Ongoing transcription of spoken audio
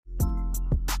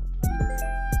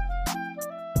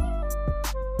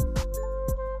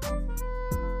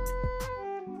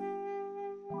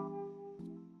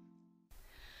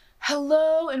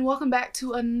Hello and welcome back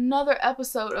to another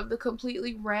episode of the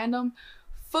Completely Random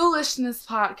Foolishness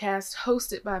Podcast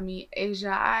hosted by me, Asia.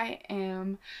 I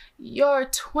am your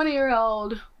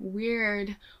 20-year-old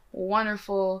weird,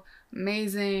 wonderful,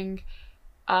 amazing,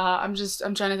 I'm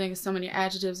trying to think of so many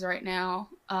adjectives right now.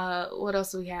 What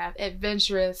else do we have?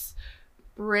 Adventurous,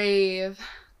 brave,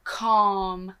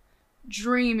 calm,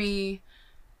 dreamy,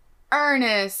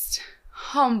 earnest,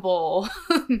 humble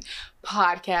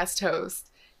podcast host.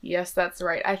 Yes, that's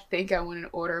right. I think I went in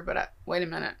order, but wait a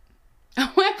minute.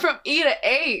 I went from E to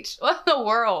H. What in the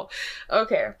world?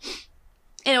 Okay.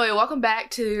 Anyway, welcome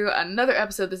back to another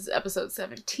episode. This is episode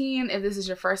 17. If this is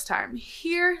your first time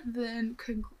here, then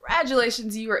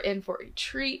congratulations, you are in for a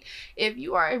treat. If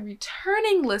you are a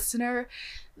returning listener,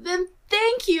 then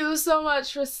thank you so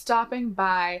much for stopping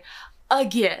by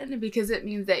again, because it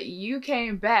means that you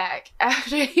came back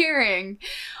after hearing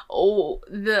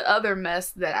the other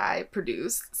mess that I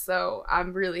produced. So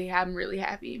I'm really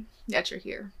happy that you're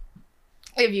here,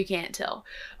 if you can't tell.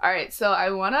 All right, so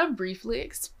I want to briefly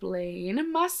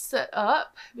explain my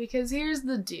setup, because here's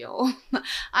the deal.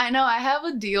 I know I have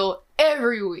a deal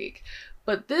every week,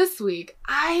 but this week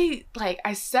I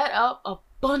set up a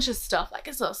bunch of stuff, like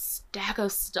it's a stack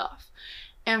of stuff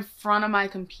in front of my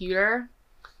computer,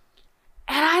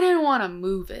 and I didn't want to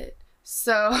move it.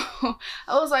 So I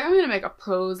was like, I'm going to make a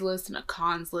pros list and a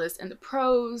cons list. And the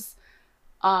pros,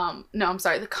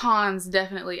 the cons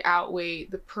definitely outweigh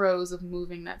the pros of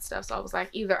moving that stuff. So I was like,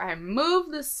 either I move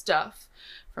this stuff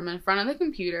from in front of the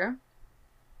computer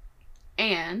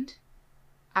and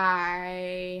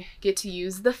I get to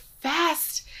use the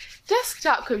fast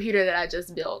desktop computer that I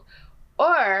just built.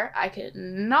 Or I could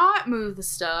not move the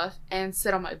stuff and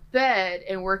sit on my bed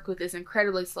and work with this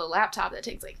incredibly slow laptop that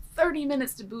takes like 30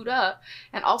 minutes to boot up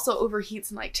and also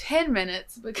overheats in like 10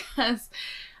 minutes because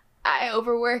I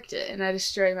overworked it and I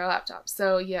destroyed my laptop.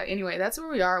 So yeah, anyway, that's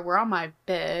where we are. We're on my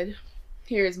bed.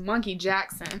 Here's Monkey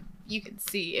Jackson. You can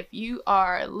see, if you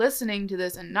are listening to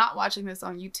this and not watching this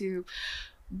on YouTube,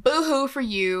 boo-hoo for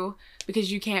you,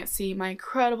 because you can't see my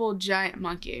incredible giant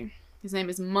monkey. His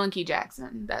name is Monkey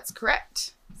Jackson. That's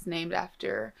correct. It's named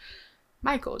after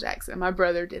Michael Jackson. My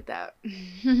brother did that.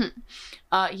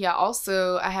 Yeah,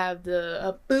 also I have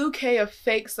a bouquet of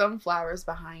fake sunflowers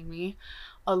behind me,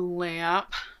 a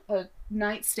lamp, a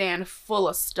nightstand full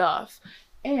of stuff,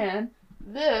 and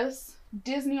this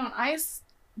Disney on Ice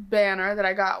banner that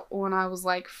I got when I was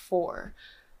like 4.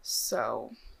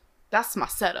 So that's my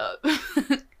setup.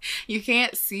 You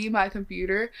can't see my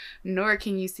computer, nor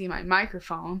can you see my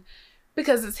microphone,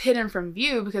 because it's hidden from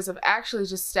view, because I've actually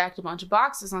just stacked a bunch of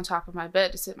boxes on top of my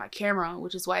bed to sit my camera on,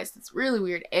 which is why it's this really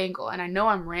weird angle. And I know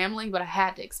I'm rambling, but I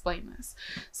had to explain this.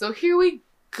 So here we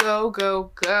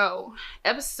go.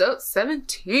 Episode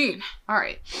 17. All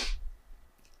right.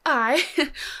 I,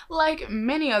 like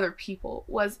many other people,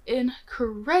 was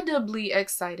incredibly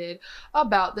excited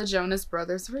about the Jonas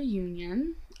Brothers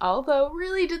reunion. Although,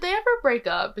 really, did they ever break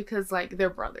up? Because, like, they're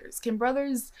brothers. Can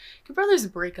brothers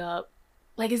break up?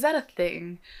 Like, is that a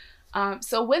thing?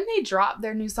 So when they dropped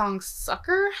their new song,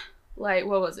 Sucker, like,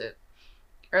 what was it?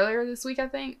 Earlier this week, I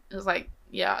think? It was like,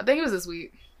 yeah, I think it was this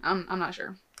week. I'm not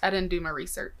sure. I didn't do my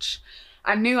research.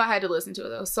 I knew I had to listen to it,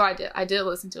 though, so I did. I did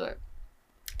listen to it.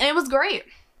 And it was great.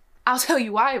 I'll tell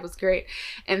you why it was great.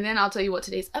 And then I'll tell you what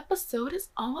today's episode is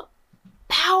all about.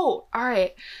 All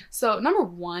right. So, number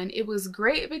one, it was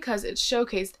great because it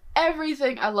showcased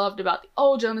everything I loved about the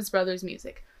old Jonas Brothers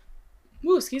music.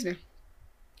 Ooh, excuse me.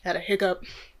 Had a hiccup.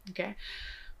 Okay.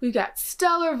 We've got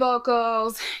stellar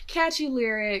vocals, catchy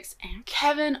lyrics, and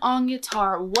Kevin on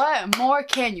guitar. What more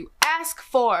can you ask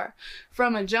for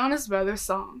from a Jonas Brothers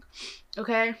song?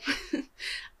 Okay?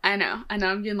 I know.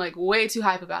 I'm getting like way too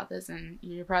hype about this, and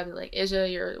you're probably like, Isha,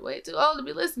 you're way too old to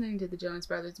be listening to the Jonas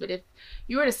Brothers. But if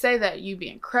you were to say that, you'd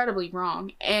be incredibly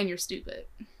wrong, and you're stupid.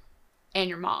 And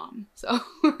your mom. So...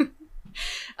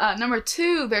 number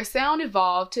two, their sound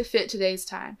evolved to fit today's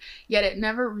time, yet it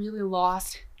never really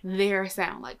lost their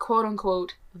sound, like quote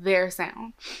unquote their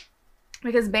sound,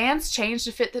 because bands change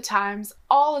to fit the times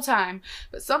all the time,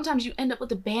 but sometimes you end up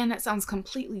with a band that sounds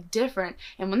completely different,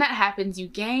 and when that happens, you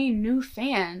can gain new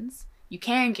fans,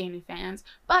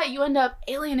 but you end up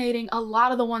alienating a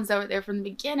lot of the ones that were there from the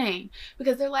beginning,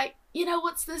 because they're like, you know,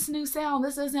 what's this new sound?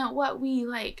 This isn't what we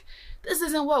like. This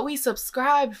isn't what we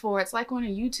subscribed for. It's like when a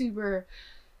YouTuber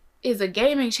is a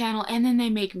gaming channel and then they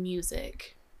make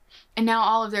music. And now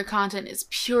all of their content is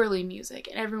purely music.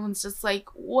 And everyone's just like,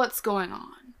 what's going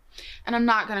on? And I'm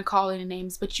not going to call any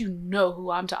names, but you know who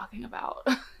I'm talking about.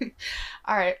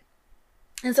 All right.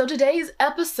 And so today's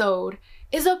episode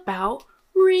is about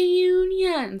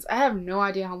reunions. I have no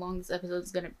idea how long this episode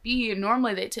is gonna be.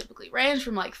 Normally they typically range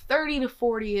from like 30 to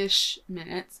 40-ish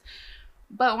minutes.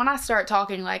 But when I start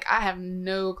talking, like, I have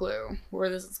no clue where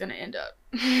this is gonna end up.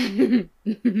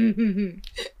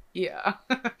 Yeah.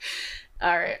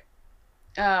 Alright.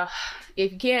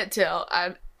 If you can't tell,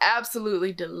 I'm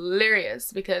absolutely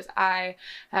delirious because I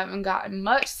haven't gotten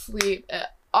much sleep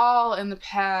at all in the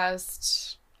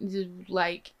past,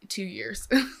 like, 2 years.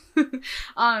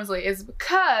 Honestly, it's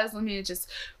because, let me just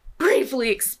briefly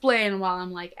explain while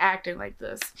I'm, like, acting like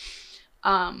this.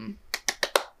 I'm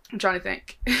trying to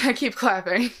think. I keep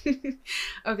clapping.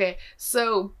 Okay,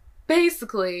 so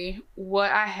basically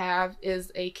what I have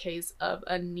is a case of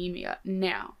anemia.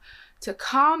 Now, to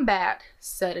combat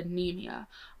said anemia,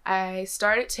 I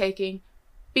started taking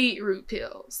beetroot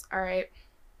pills, alright?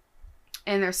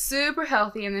 And they're super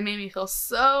healthy and they made me feel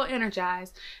so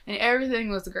energized and everything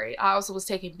was great. I also was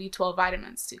taking B12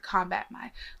 vitamins to combat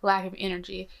my lack of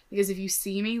energy because if you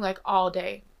see me, like, all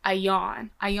day, I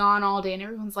yawn all day and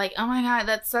everyone's like, oh my god,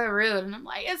 that's so rude. And I'm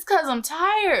like, it's because I'm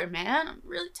tired, man. I'm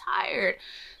really tired.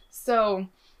 So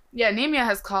yeah, anemia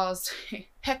has caused a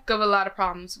heck of a lot of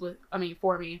problems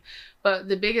for me. But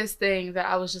the biggest thing that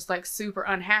I was just like super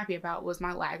unhappy about was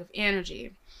my lack of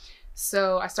energy.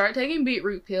 So I started taking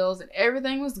beetroot pills and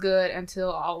everything was good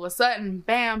until all of a sudden,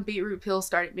 bam, beetroot pills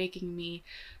started making me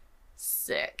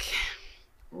sick.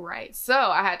 Right, so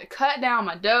I had to cut down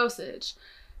my dosage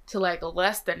to like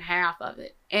less than half of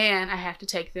it, and I have to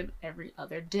take them every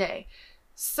other day.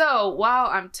 So while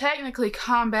I'm technically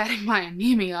combating my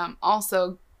anemia, I'm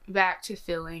also back to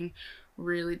feeling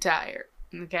really tired,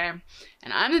 okay?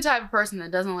 And I'm the type of person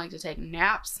that doesn't like to take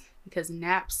naps because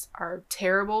naps are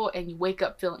terrible and you wake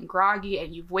up feeling groggy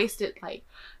and you've wasted like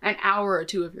an hour or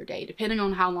two of your day, depending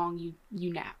on how long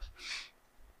you nap.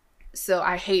 So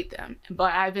I hate them,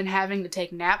 but I've been having to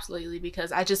take naps lately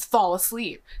because I just fall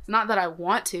asleep. It's not that I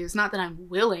want to, it's not that I'm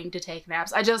willing to take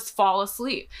naps, I just fall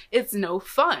asleep. It's no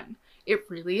fun. It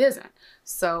really isn't.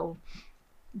 So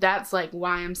that's like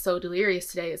why I'm so delirious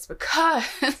today. It's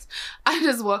because I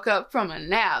just woke up from a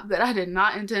nap that I did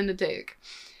not intend to take.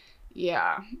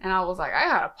 Yeah, and I was like, I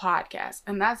got a podcast,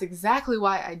 and that's exactly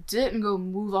why I didn't go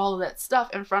move all of that stuff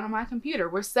in front of my computer.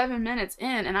 We're 7 minutes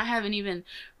in, and I haven't even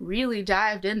really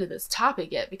dived into this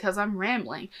topic yet because I'm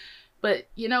rambling. But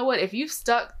you know what? If you've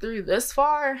stuck through this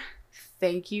far,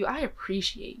 thank you. I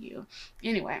appreciate you.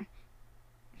 Anyway,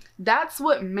 that's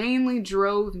what mainly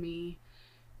drove me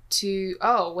to,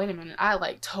 oh, wait a minute. I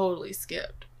like totally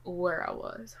skipped where I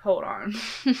was. Hold on.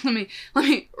 let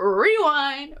me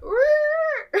rewind.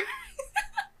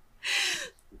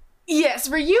 Yes,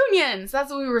 reunions!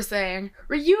 That's what we were saying.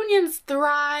 Reunions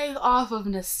thrive off of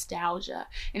nostalgia.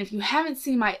 And if you haven't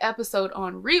seen my episode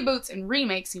on reboots and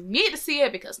remakes, you need to see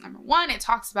it because number one, it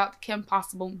talks about the Kim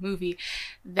Possible movie,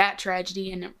 that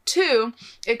tragedy, and number two,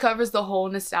 it covers the whole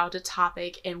nostalgia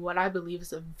topic in what I believe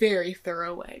is a very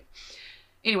thorough way.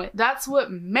 Anyway, that's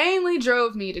what mainly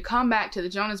drove me to come back to the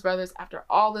Jonas Brothers after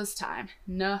all this time.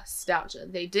 Nostalgia.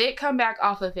 They did come back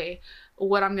off of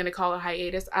what I'm going to call a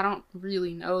hiatus. I don't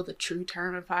really know the true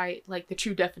term the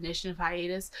true definition of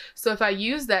hiatus. So if I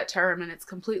use that term and it's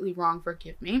completely wrong,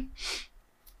 forgive me.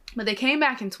 But they came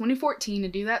back in 2014 to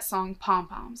do that song, Pom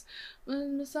Poms.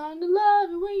 When the sign to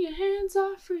love and when your hands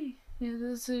are free. Yeah,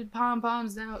 this is pom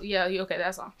poms now. Yeah, okay,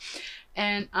 that song.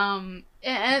 And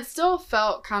it still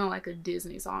felt kind of like a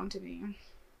Disney song to me.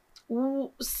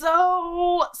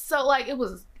 So like it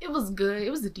was good. It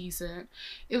was decent.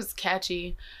 It was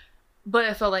catchy, but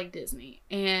it felt like Disney.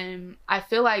 And I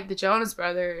feel like the Jonas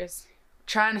Brothers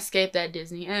trying to escape that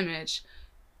Disney image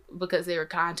because they were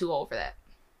kind of too old for that.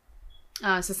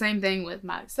 It's the same thing with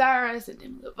Miley Cyrus and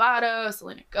Demi Lovato,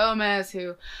 Selena Gomez,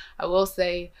 who I will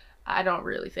say I don't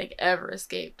really think ever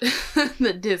escaped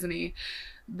that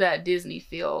Disney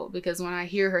feel, because when I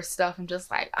hear her stuff, I'm just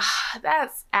like,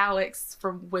 that's Alex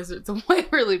from Wizards of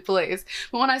Waverly Place.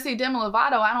 But when I see Demi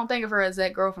Lovato, I don't think of her as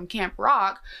that girl from Camp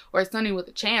Rock or Sunny with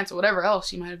a Chance or whatever else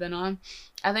she might have been on.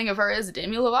 I think of her as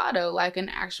Demi Lovato, like an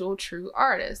actual true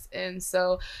artist. And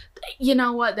so, you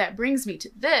know what? That brings me to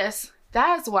this.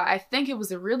 That's why I think it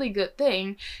was a really good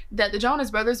thing that the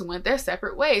Jonas Brothers went their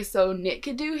separate ways. So Nick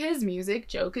could do his music,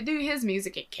 Joe could do his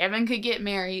music, and Kevin could get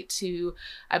married to,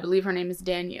 I believe her name is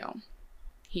Danielle.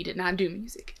 He did not do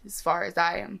music, as far as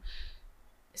I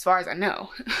know.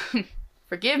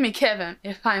 Forgive me, Kevin,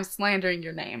 if I'm slandering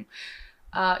your name.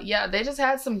 Yeah, they just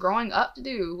had some growing up to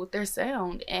do with their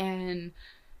sound, and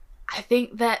I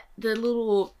think that the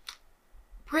little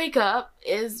breakup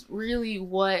is really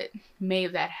what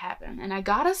made that happen. And I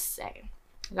gotta say,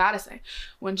 I gotta say,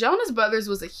 when Jonas Brothers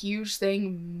was a huge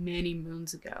thing many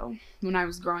moons ago, when I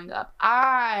was growing up,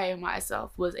 I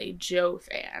myself was a Joe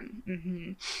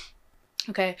fan.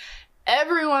 Okay,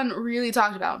 everyone really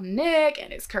talked about Nick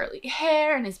and his curly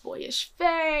hair and his boyish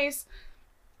face.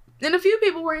 And a few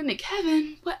people were into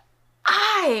Kevin, but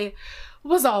I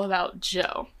was all about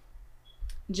Joe.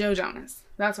 Joe Jonas.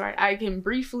 That's right. I can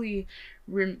vaguely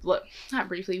remember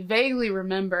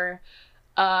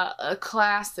a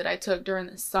class that I took during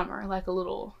the summer,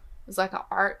 it was like an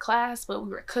art class, but we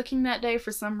were cooking that day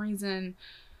for some reason,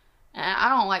 and I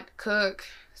don't like to cook,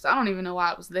 so I don't even know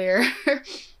why I was there.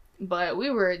 But we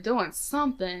were doing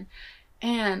something,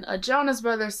 and a Jonas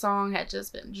Brothers song had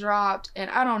just been dropped, and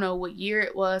I don't know what year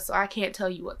it was, so I can't tell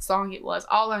you what song it was.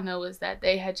 All I know is that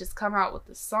they had just come out with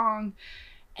the song,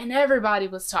 and everybody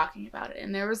was talking about it.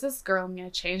 And there was this girl, I'm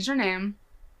gonna change her name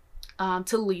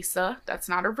to Lisa. That's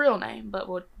not her real name, but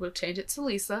we'll change it to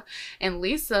Lisa. And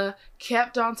Lisa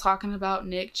kept on talking about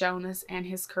Nick Jonas and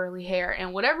his curly hair.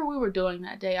 And whatever we were doing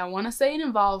that day, I want to say it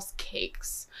involves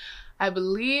cakes. I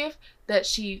believe that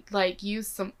she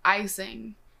used some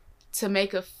icing to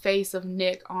make a face of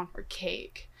Nick on her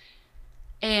cake.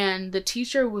 And the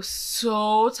teacher was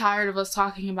so tired of us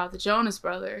talking about the Jonas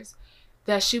Brothers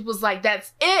that she was like,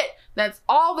 that's it. That's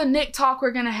all the Nick talk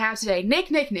we're gonna have today. Nick,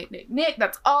 Nick, Nick, Nick, Nick.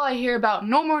 That's all I hear about.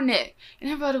 No more Nick. And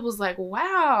everybody was like,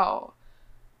 wow,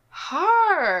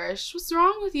 harsh. What's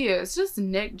wrong with you? It's just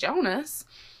Nick Jonas.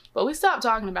 But we stopped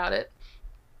talking about it.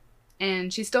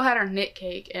 And she still had her Nick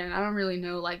cake. And I don't really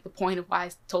know the point of why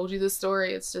I told you this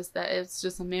story. It's just that it's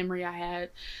just a memory I had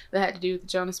that had to do with the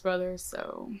Jonas Brothers.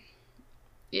 So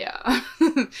yeah.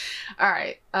 All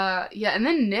right. Yeah. And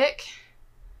then Nick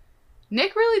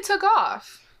really took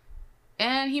off,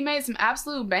 and he made some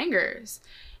absolute bangers.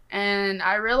 And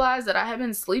I realized that I had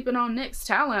been sleeping on Nick's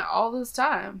talent all this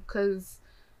time because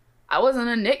I wasn't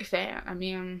a Nick fan. I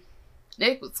mean,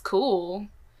 Nick was cool.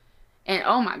 And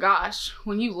oh my gosh,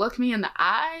 when you look me in the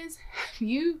eyes, have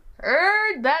you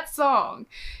heard that song?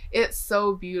 It's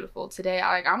so beautiful. Today,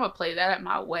 I'm gonna play that at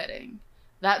my wedding.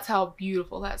 That's how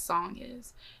beautiful that song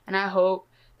is. And I hope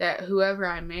that whoever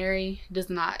I marry does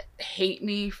not hate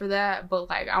me for that, but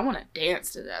I want to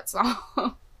dance to that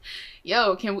song.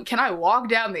 Yo, can I walk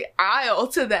down the aisle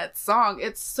to that song?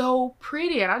 It's so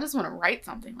pretty, and I just want to write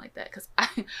something like that because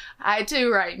I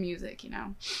too write music, you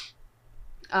know.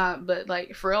 But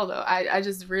for real though, I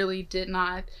just really did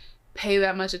not pay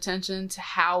that much attention to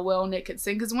how well Nick could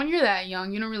sing, because when you're that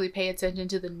young, you don't really pay attention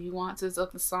to the nuances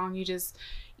of the song. You just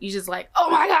like,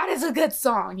 oh my god, it's a good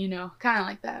song, you know, kind of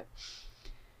like that.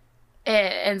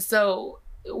 And so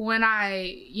when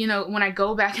I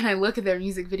go back and I look at their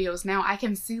music videos now, I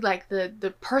can see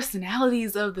the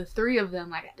personalities of the three of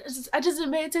them. I just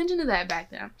didn't pay attention to that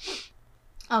back then.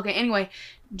 Okay, anyway,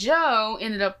 Joe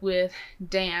ended up with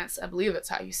Dance. I believe that's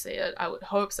how you say it. I would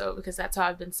hope so, because that's how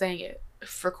I've been saying it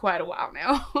for quite a while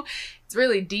now. It's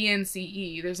really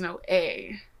DNCE. There's no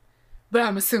A, but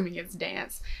I'm assuming it's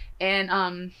Dance.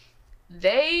 And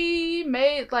they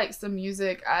made some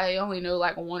music. I only know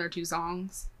 1 or 2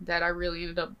 songs that I really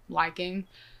ended up liking.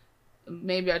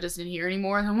 Maybe I just didn't hear any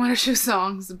more than 1 or 2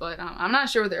 songs, but I'm not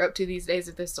sure what they're up to these days,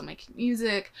 if they're still making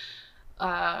music,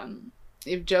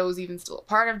 if Joe's even still a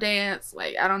part of Dance.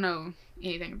 I don't know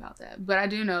anything about that, but I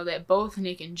do know that both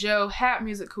Nick and Joe had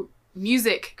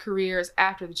music careers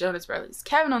after the Jonas Brothers.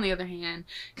 Kevin, on the other hand,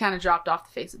 kind of dropped off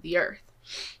the face of the earth.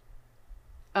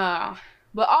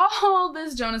 But all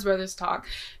this Jonas Brothers talk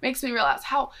makes me realize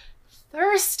how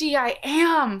thirsty I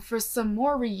am for some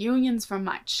more reunions from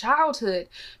my childhood,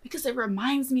 because it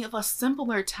reminds me of a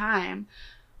simpler time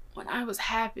when I was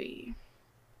happy.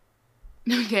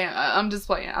 Okay, I'm just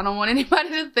playing. I don't want anybody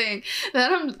to think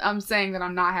that I'm saying that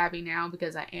I'm not happy now,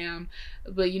 because I am.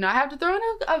 But I have to throw in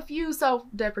a few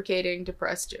self-deprecating,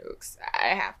 depressed jokes. I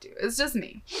have to. It's just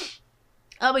me.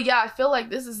 But yeah, I feel like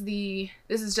this is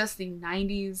just the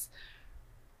 90s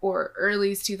or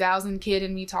early 2000 kid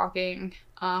in me talking.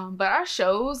 But our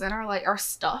shows and our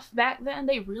stuff back then,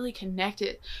 they really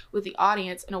connected with the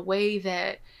audience in a way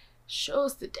that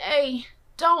shows today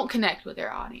don't connect with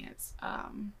their audience.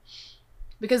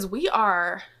 Because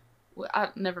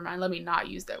never mind, let me not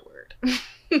use that word. I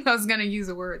was gonna use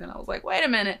a word and I was like, wait a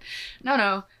minute.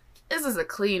 No, this is a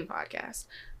clean podcast.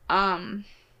 I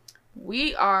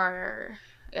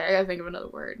gotta think of another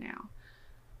word now.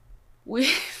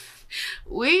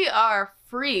 We are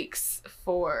freaks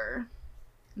for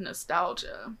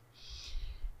nostalgia.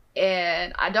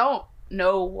 And I don't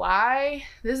know why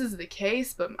this is the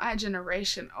case, but my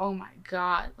generation, oh my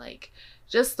god,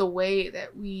 just the way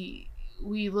that we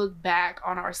look back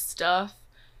on our stuff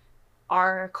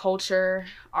our culture,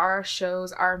 our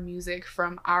shows, our music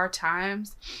from our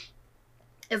times,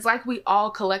 it's like we all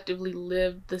collectively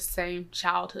lived the same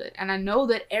childhood. And I know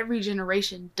that every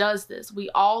generation does this. We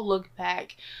all look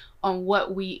back on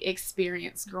what we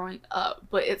experienced growing up.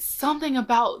 But it's something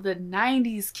about the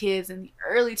 90s kids and the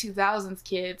early 2000s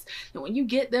kids that when you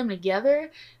get them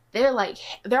together,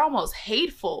 they're almost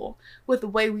hateful with the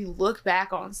way we look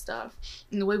back on stuff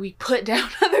and the way we put down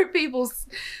other people's,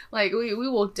 like, we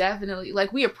will definitely,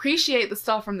 like, we appreciate the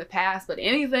stuff from the past, but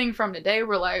anything from today,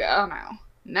 we're like, oh no,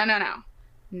 not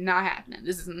happening.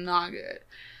 This is not good.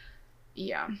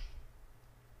 Yeah.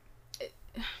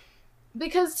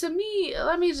 Because to me,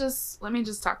 let me just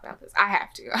talk about this. I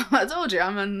have to. I told you,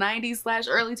 I'm a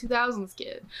 90s/early 2000s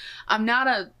kid. I'm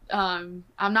not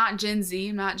Gen Z,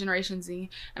 I'm not Generation Z,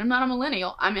 and I'm not a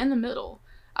millennial. I'm in the middle.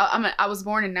 I was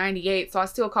born in 98, so I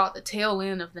still call it the tail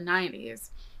end of the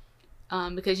 90s.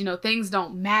 Because, you know, things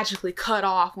don't magically cut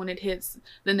off when it hits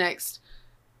the next,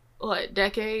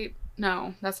 decade?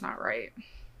 No, that's not right.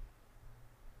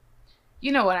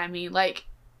 You know what I mean? Like,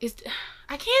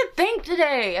 I can't think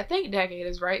today. I think decade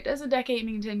is right. Does a decade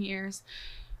mean 10 years?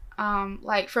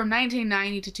 Like from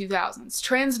 1990 to 2000s.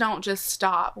 Trends don't just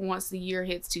stop once the year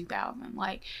hits 2000.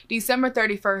 Like December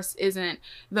 31st isn't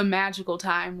the magical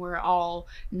time where all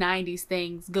 90s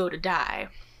things go to die.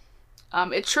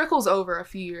 It trickles over a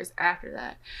few years after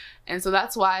that. And so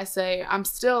that's why I say I'm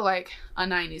still like a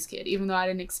 90s kid, even though I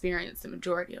didn't experience the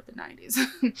majority of the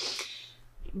 90s.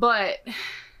 But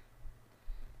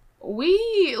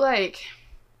we, like,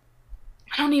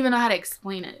 I don't even know how to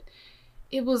explain it.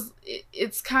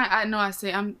 It's kind of, I know I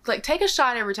say, I'm like, take a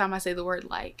shot every time I say the word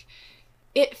like.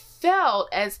 It felt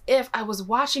as if I was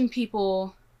watching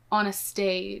people on a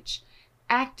stage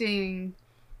acting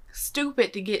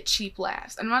stupid to get cheap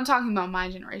laughs. I'm not talking about my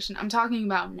generation. I'm talking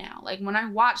about now. Like when I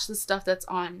watch the stuff that's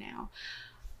on now,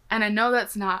 and I know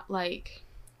that's not like,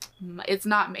 it's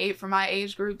not made for my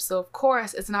age group. So of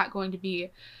course it's not going to be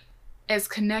as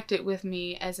connected with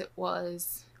me as it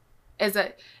was, as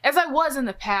I was in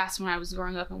the past when I was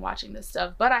growing up and watching this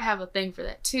stuff. But I have a thing for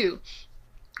that too,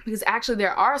 because actually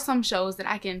there are some shows that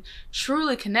I can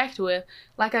truly connect with,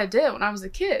 like I did when I was a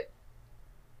kid.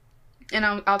 And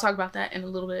I'll talk about that in a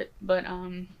little bit. But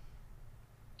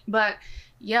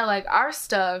yeah, like our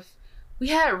stuff, we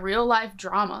had real life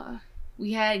drama.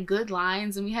 We had good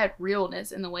lines and we had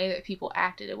realness in the way that people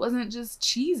acted. It wasn't just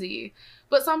cheesy,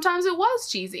 but sometimes it was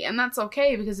cheesy, and that's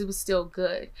okay because it was still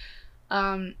good.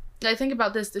 I think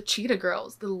about this, the Cheetah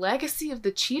Girls, the legacy of the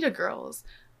Cheetah Girls.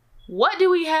 What do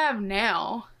we have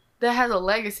now that has a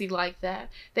legacy like that?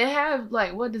 They have,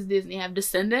 like, what does Disney have?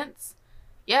 Descendants?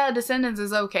 Yeah, Descendants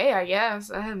is okay, I guess.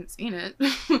 I haven't seen it.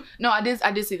 No, I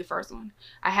did see the first one.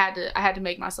 I had to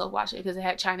make myself watch it because it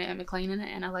had China and McClain in it,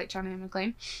 and I like China and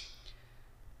McClain.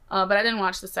 But I didn't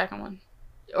watch the second one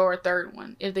or a third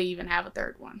one, if they even have a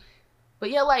third one.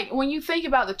 But yeah, like when you think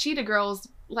about the Cheetah Girls,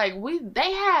 like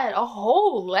they had a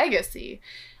whole legacy.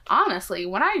 Honestly,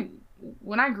 when I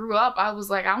grew up, I was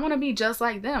like, I want to be just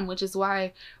like them, which is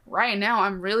why right now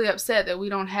I'm really upset that we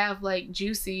don't have like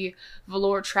juicy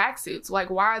velour tracksuits.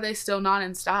 Like, why are they still not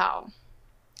in style?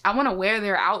 I want to wear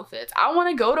their outfits. I want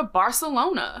to go to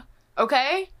Barcelona,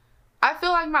 okay? I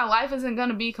feel like my life isn't going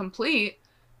to be complete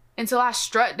until I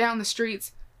strut down the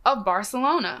streets of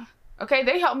Barcelona. Okay,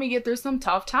 they helped me get through some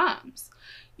tough times.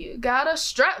 You gotta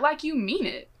strut like you mean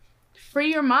it.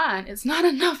 Free your mind. It's not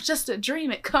enough just to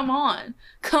dream it. Come on.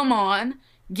 Come on.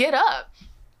 Get up.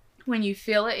 When you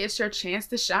feel it, it's your chance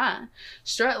to shine.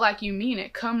 Strut like you mean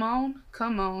it. Come on.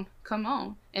 Come on. Come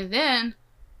on. And then,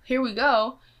 here we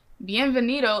go.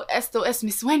 Bienvenido. Esto es mi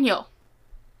sueño.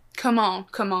 Come on.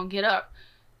 Come on. Get up.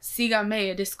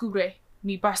 Sígame. Descubre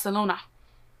mi Barcelona.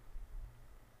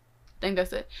 I think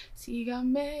that's it.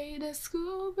 Sígame,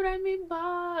 descubre mi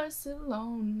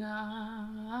Barcelona.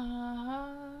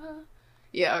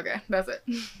 Yeah, okay, that's it.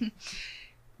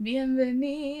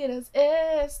 Bienvenidas,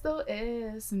 esto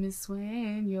es mi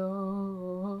sueño.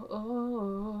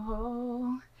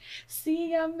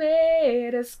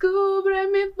 Sígame, descubre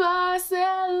mi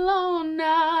Barcelona.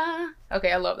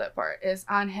 Okay, I love that part. It's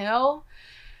Angel.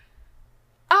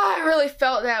 I really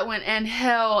felt that when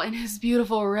Angel, in his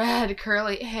beautiful red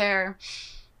curly hair,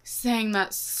 sang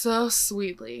that so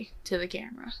sweetly to the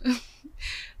camera.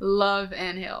 Love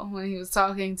Angel. When he was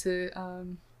talking to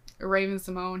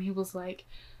Raven-Symoné, he was like,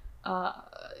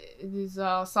 "This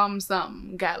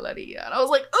something Galleria," and I was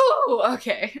like, "Oh,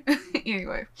 okay."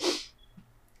 Anyway,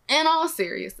 in all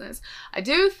seriousness, I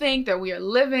do think that we are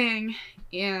living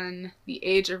in the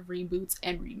age of reboots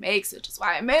and remakes, which is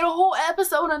why I made a whole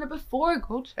episode on it before.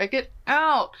 Go check it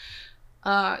out.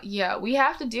 Yeah, we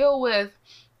have to deal with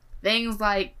things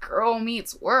like Girl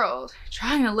Meets World,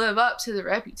 trying to live up to the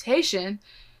reputation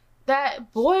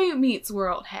that Boy Meets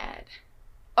World had.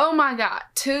 Oh my god,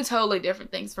 two totally different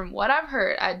things from what I've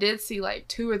heard. I did see like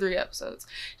 2 or 3 episodes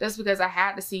just because I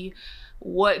had to see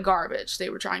what garbage they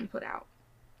were trying to put out.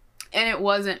 And it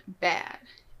wasn't bad.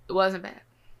 It wasn't bad.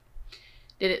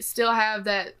 Did it still have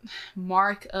that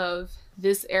mark of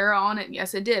this era on it?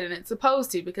 Yes, it did. And it's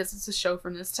supposed to, because it's a show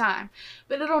from this time.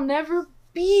 But it'll never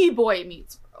be Boy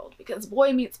Meets World, because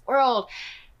Boy Meets World,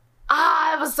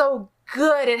 it was so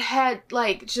good. It had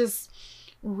like just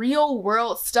real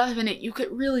world stuff in it. You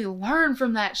could really learn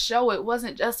from that show. It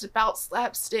wasn't just about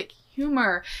slapstick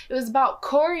humor. It was about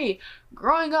Corey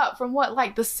growing up from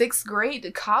like the 6th grade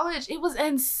to college. It was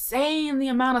insane the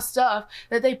amount of stuff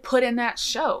that they put in that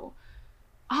show.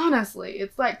 Honestly,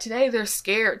 it's like today they're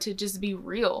scared to just be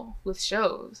real with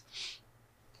shows.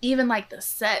 Even like the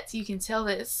sets, you can tell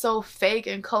that it's so fake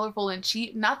and colorful and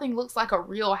cheap. Nothing looks like a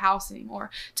real house anymore.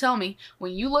 Tell me,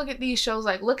 when you look at these shows,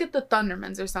 like look at the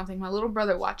Thundermans or something. My little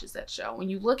brother watches that show. When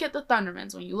you look at the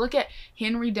Thundermans, when you look at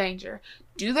Henry Danger,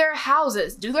 do their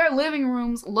houses, do their living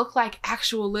rooms look like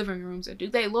actual living rooms? Or do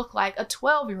they look like a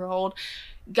 12-year-old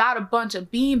got a bunch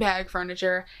of beanbag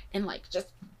furniture and like just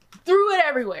threw it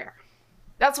everywhere?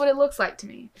 That's what it looks like to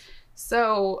me.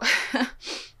 So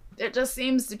it just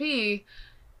seems to be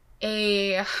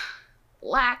a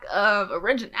lack of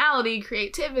originality,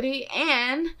 creativity,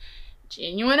 and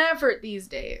genuine effort these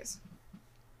days.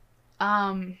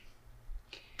 I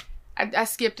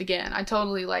skipped again. I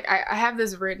totally I have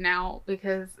this written out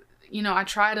because, you know, I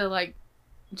try to like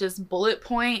just bullet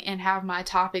point and have my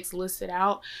topics listed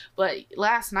out, but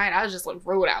last night I just like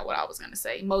wrote out what I was gonna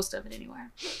say, most of it anyway,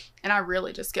 and I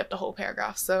really just skipped a whole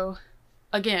paragraph. So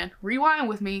again, rewind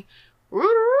with me.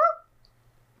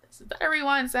 Is that a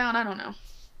rewind sound? I don't know.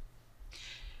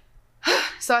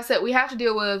 So I said we have to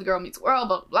deal with Girl Meets World,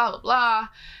 blah, blah, blah, blah.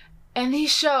 And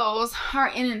these shows are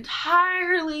in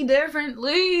entirely different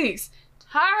leagues.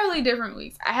 Entirely different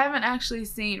leagues. I haven't actually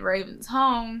seen Raven's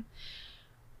Home,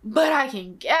 but I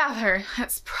can gather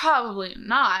that's probably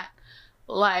not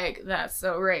like That's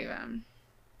So Raven.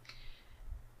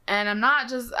 And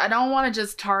I don't want to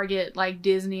just target like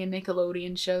Disney and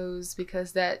Nickelodeon shows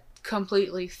because that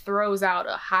completely throws out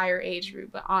a higher age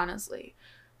group. But honestly,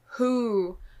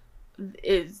 who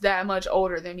is that much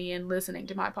older than me and listening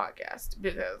to my podcast?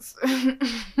 Because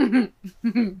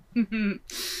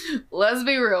let's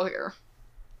be real here.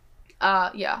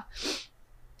 Yeah.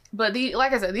 But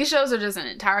like I said, these shows are just in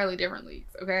entirely different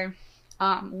leagues, okay?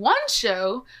 One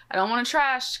show, I don't want to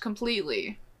trash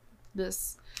completely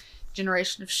this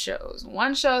generation of shows.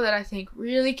 One show that I think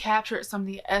really captured some of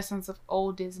the essence of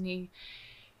old Disney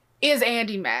is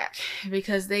Andi Mack,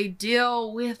 because they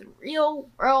deal with real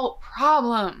world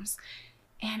problems.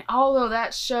 And although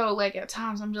that show, like at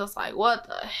times I'm just like, what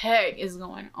the heck is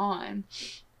going on?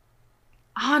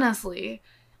 Honestly,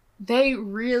 they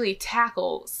really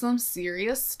tackle some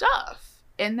serious stuff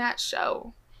in that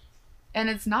show. And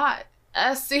it's not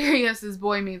as serious as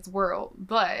Boy Meets World,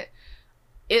 but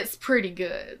it's pretty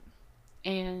good.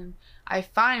 And I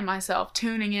find myself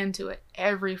tuning into it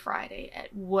every Friday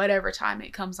at whatever time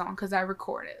it comes on because I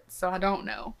record it. So I don't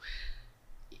know.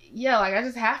 Yeah, like I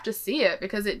just have to see it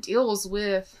because it deals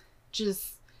with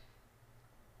just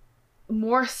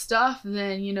more stuff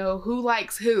than, you know, who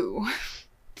likes who.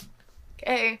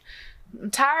 Okay.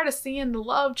 I'm tired of seeing the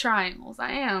love triangles.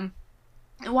 I am.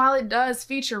 And while it does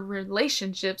feature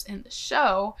relationships in the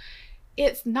show,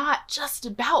 it's not just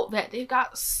about that. They've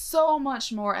got so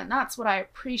much more, and that's what I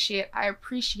appreciate. I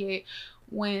appreciate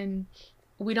when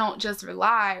we don't just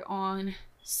rely on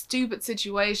stupid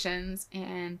situations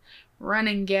and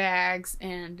running gags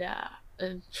and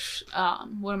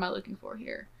what am I looking for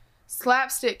here?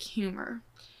 Slapstick humor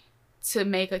to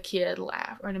make a kid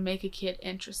laugh or to make a kid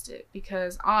interested.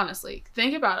 Because honestly,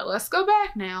 think about it. Let's go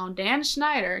back now. Dan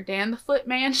Schneider, Dan the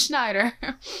Footman Schneider,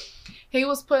 he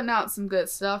was putting out some good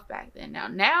stuff back then.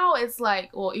 Now it's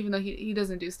like, well, even though he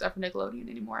doesn't do stuff for Nickelodeon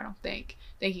anymore, I don't think.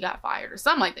 I think he got fired or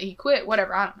something like that. He quit,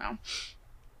 whatever, I don't know.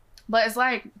 But it's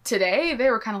like today they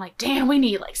were kind of like, Dan, we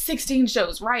need like 16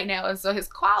 shows right now. And so his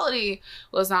quality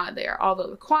was not there, although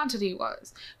the quantity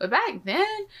was. But back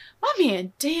then, my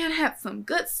man Dan had some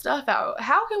good stuff out.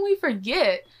 How can we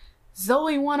forget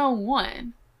Zoe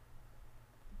 101?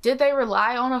 Did they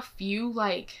rely on a few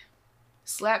like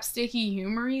slapsticky,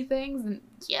 humory things? And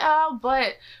yeah,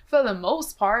 but for the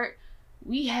most part,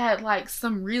 we had like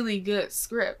some really good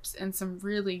scripts and some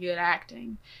really good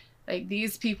acting. Like,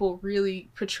 these people really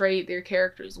portrayed their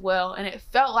characters well, and it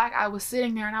felt like I was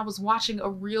sitting there and I was watching a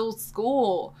real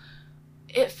school.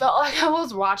 it felt like I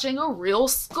was watching a real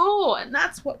school, and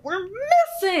that's what we're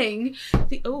missing.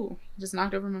 Oh, just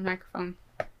knocked over my microphone.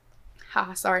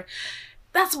 Haha, sorry.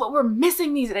 That's what we're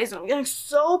missing these days, and I'm getting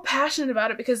so passionate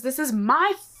about it because this is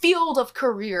my field of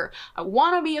career. I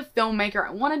want to be a filmmaker.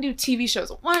 I want to do TV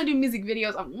shows. I want to do music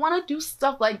videos. I want to do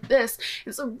stuff like this,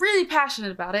 and so I'm really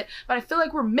passionate about it, but I feel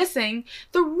like we're missing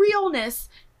the realness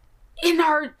in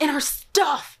our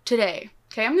stuff today.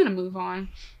 Okay, I'm gonna move on.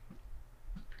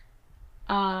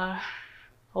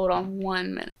 Hold on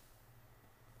 1 minute.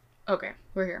 Okay,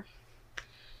 we're here.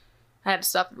 I had to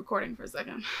stop the recording for a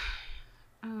second.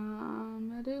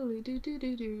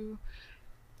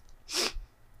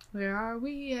 Where are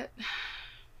we at?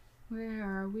 Where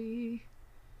are we?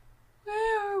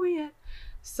 Where are we at?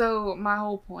 So my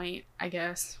whole point, I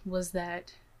guess, was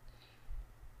that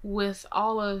with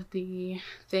all of the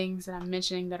things that I'm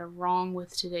mentioning that are wrong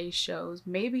with today's shows,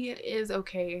 maybe it is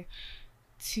okay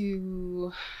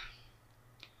to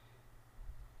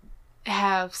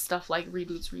have stuff like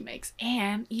reboots, remakes,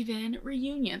 and even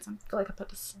reunions. I feel like I put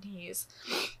to sneeze.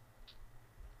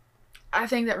 I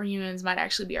think that reunions might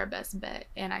actually be our best bet,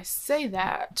 and I say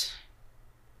that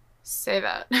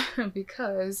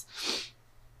because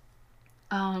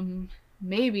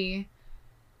maybe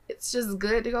it's just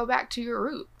good to go back to your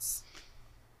roots.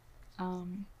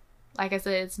 Like I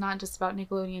said, it's not just about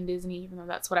Nickelodeon and Disney, even though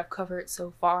that's what I've covered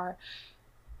so far.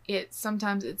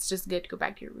 Sometimes it's just good to go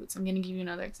back to your roots. I'm going to give you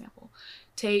another example.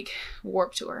 Take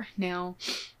Warped Tour. Now,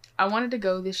 I wanted to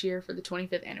go this year for the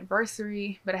 25th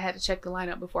anniversary, but I had to check the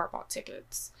lineup before I bought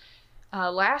tickets.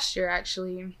 Last year,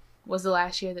 actually, was the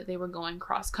last year that they were going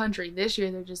cross-country. This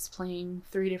year, they're just playing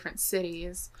 3 different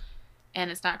cities, and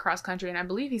it's not cross-country. And I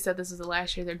believe he said this is the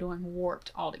last year they're doing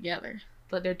Warped altogether.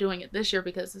 But they're doing it this year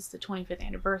because it's the 25th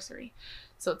anniversary.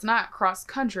 So it's not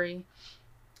cross-country.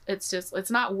 It's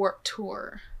not Warped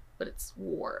Tour, but it's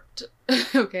Warped.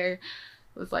 Okay?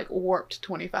 It's like Warped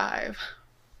 25.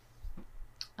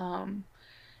 And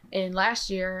last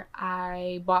year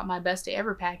I bought my Best Day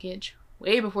Ever package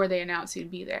way before they announced he'd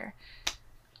be there.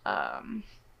 And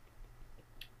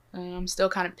I'm still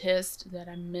kind of pissed that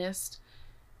I missed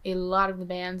a lot of the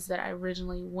bands that I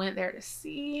originally went there to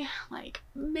see, like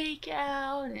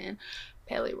Makeout and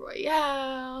Pele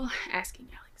Royale, Asking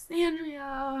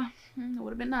Alexandria. It would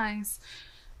have been nice,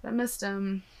 but I missed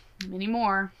them. Many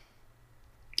more.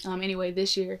 Anyway,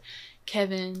 this year,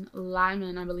 Kevin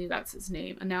Lyman, I believe that's his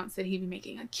name, announced that he'd be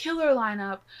making a killer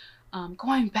lineup,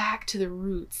 going back to the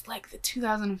roots, like the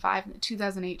 2005 and the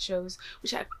 2008 shows,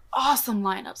 which had awesome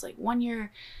lineups. Like one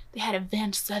year, they had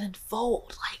Avenged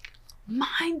Sevenfold. Like,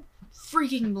 mind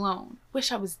freaking blown.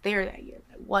 Wish I was there that year,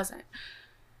 but I wasn't.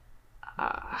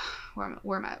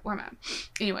 Where am I?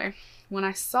 Anyway, when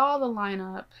I saw the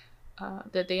lineup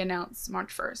that they announced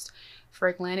March 1st for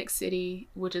Atlantic City,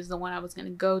 which is the one I was going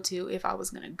to go to if I was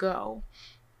going to go,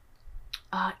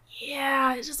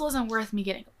 yeah, it just wasn't worth me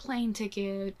getting a plane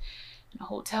ticket, a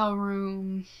hotel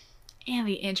room, and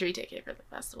the entry ticket for the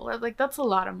festival. Like, that's a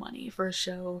lot of money for a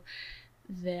show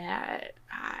that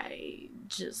I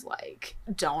just, like,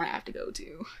 don't have to go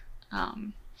to.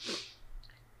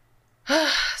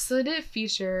 So it did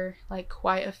feature, like,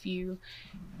 quite a few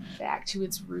back to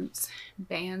its roots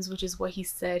bands, which is what he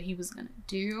said he was gonna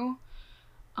do.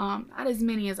 Not as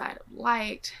many as I'd have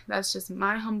liked. That's just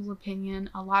my humble opinion.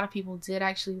 A lot of people did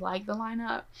actually like the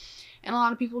lineup, and a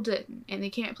lot of people didn't, and they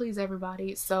can't please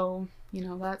everybody, so, you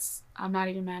know, I'm not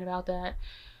even mad about that.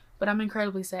 But I'm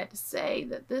incredibly sad to say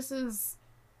that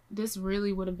this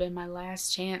really would have been my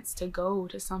last chance to go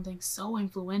to something so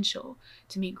influential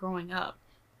to me growing up.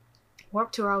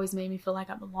 Warped Tour always made me feel like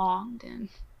I belonged, and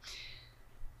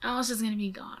I was just gonna be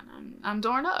gone. I'm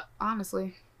torn up,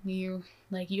 honestly. You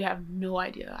have no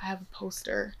idea. I have a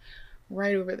poster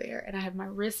right over there, and I have my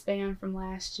wristband from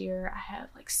last year. I have,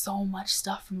 like, so much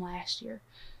stuff from last year.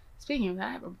 Speaking of that,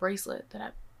 I have a bracelet that I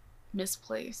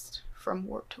misplaced from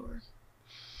Warped Tour.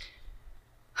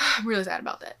 I'm really sad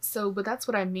about that. But that's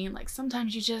what I mean. Like,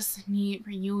 sometimes you just need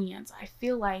reunions. I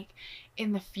feel like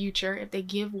in the future, if they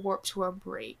give Warped Tour a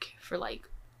break for, like,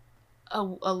 a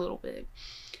little bit,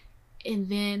 and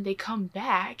then they come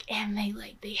back and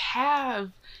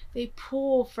they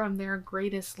pull from their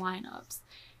greatest lineups.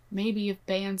 Maybe if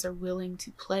bands are willing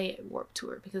to play at Warped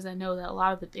Tour, because I know that a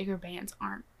lot of the bigger bands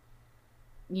aren't,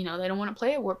 they don't want to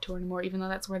play at Warped Tour anymore, even though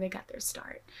that's where they got their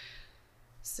start.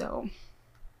 So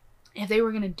if they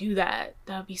were going to do that,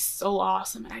 that would be so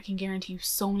awesome. And I can guarantee you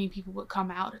so many people would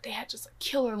come out if they had just a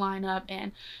killer lineup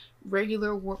and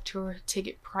regular Warped Tour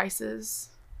ticket prices.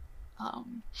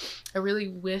 I really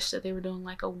wish that they were doing,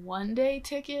 like, a one-day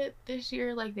ticket this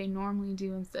year like they normally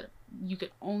do, instead of you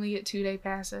could only get 2-day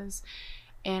passes.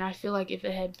 And I feel like if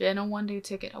it had been a one-day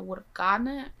ticket, I would have gotten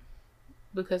it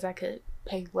because I could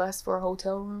pay less for a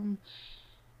hotel room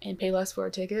and pay less for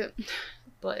a ticket.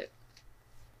 But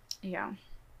yeah.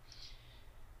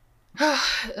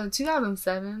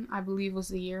 2007, I believe, was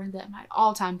the year that my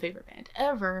all-time favorite band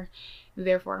ever,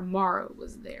 Therefore Tomorrow,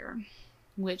 was there,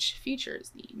 which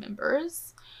features the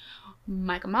members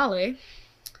Micah Miley,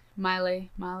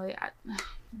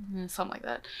 something like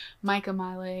that, Micah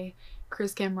Miley,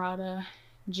 Chris Camrata,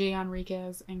 Jay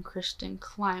Enriquez, and Christian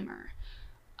Clymer.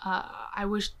 I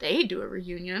wish they'd do a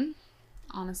reunion.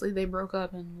 Honestly, they broke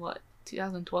up in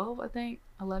 2012, I think,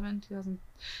 11, 2000,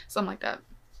 something like that.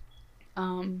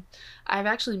 I've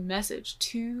actually messaged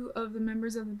two of the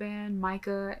members of the band,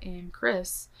 Micah and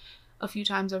Chris, a few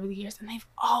times over the years, and they've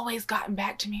always gotten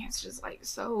back to me. It's just like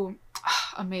so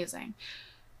amazing.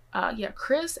 Yeah,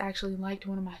 Chris actually liked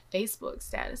one of my Facebook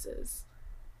statuses.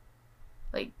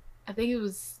 Like, I think it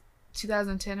was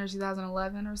 2010 or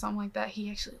 2011 or something like that.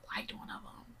 He actually liked one of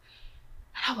them.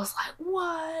 And I was like,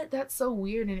 what? That's so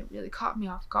weird, and it really caught me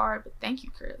off guard. But thank you,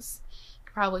 Chris. He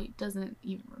probably doesn't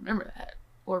even remember that,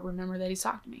 or remember that he's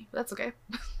talked to me. But that's okay.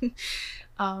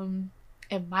 And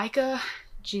Micah,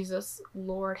 Jesus,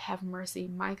 Lord have mercy.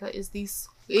 Micah is the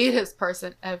sweetest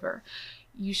person ever.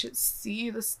 You should see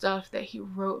the stuff that he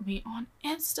wrote me on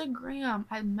Instagram.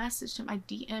 I messaged him, I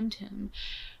DM'd him,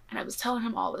 and I was telling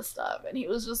him all this stuff, and he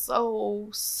was just so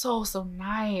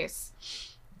nice.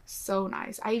 So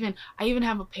nice. I even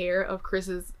have a pair of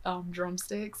Chris's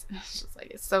drumsticks, and it's just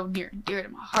like, it's so near and dear to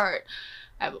my heart.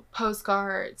 I have a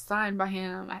postcard signed by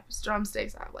him. I have his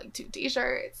drumsticks. I have like 2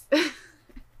 t-shirts.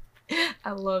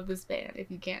 I love this band, if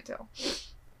you can't tell.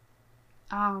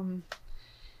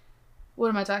 What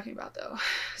am I talking about though?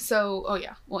 So, oh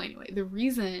yeah. Well, anyway, the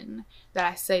reason that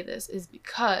I say this is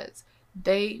because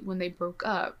when they broke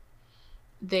up,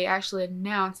 they actually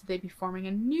announced that they'd be forming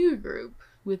a new group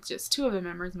with just 2 of the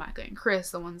members, Micah and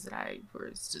Chris, the ones that I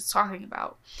was just talking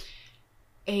about.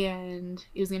 And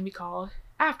it was going to be called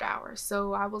After Hours.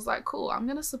 So I was like, cool, I'm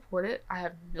going to support it. I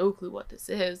have no clue what this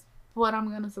is, but I'm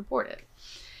going to support it.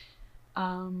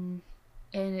 And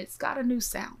it's got a new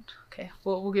sound. Okay,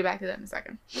 well, we'll get back to that in a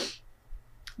second.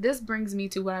 This brings me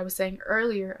to what I was saying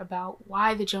earlier about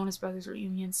why the Jonas Brothers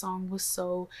reunion song was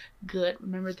so good.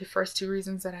 Remember the first 2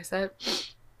 reasons that I said?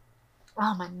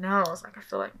 Oh, my nose. Like, I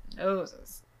feel like my nose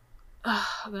is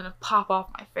gonna pop off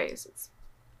my face. It's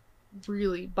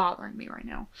really bothering me right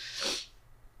now.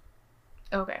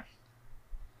 Okay.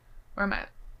 Where am I at?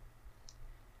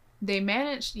 They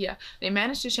managed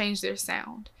to change their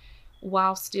sound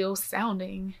while still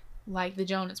sounding like the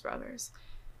Jonas Brothers.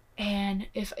 And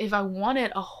if I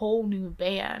wanted a whole new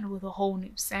band with a whole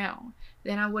new sound,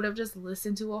 then I would have just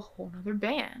listened to a whole nother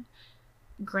band.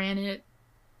 Granted,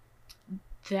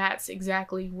 that's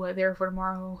exactly what Therefore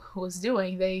Tomorrow was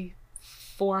doing. They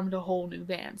formed a whole new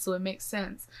band. So it makes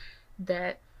sense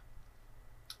that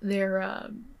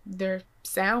their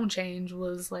sound change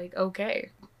was like,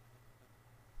 okay.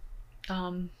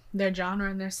 Their genre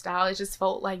and their style, it just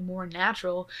felt like more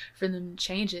natural for them to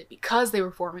change it because they were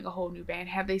forming a whole new band.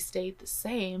 Had they stayed the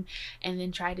same and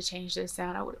then tried to change their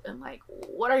sound, I would have been like,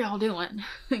 what are y'all doing?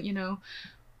 You know,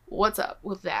 what's up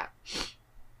with that?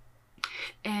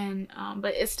 And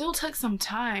but it still took some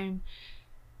time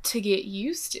to get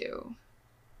used to,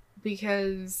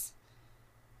 because,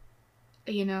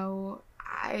 you know,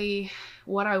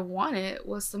 what I wanted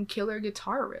was some killer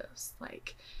guitar riffs.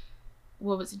 Like,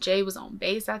 what was it? Jay was on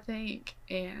bass, I think,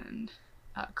 and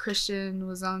Christian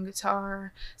was on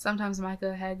guitar. Sometimes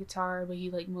Micah had guitar, but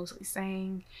he like mostly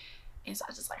sang. And so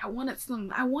I wanted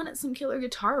some killer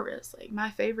guitar riffs. Like, my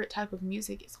favorite type of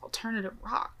music is alternative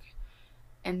rock,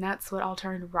 and that's what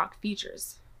alternative rock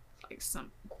features, like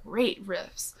some great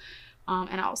riffs.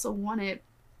 And I also wanted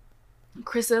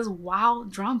Chris's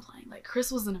wild drum playing. Like,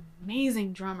 Chris was an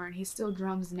amazing drummer, and he still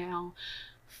drums now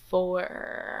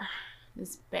for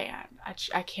this band.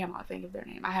 I cannot think of their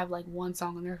name. I have like one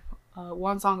song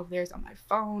of theirs on my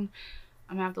phone.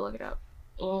 I'm gonna have to look it up.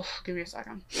 Oh, give me a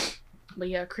second. But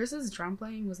yeah, Chris's drum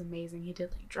playing was amazing. He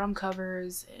did like drum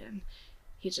covers, and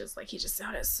he just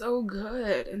sounded so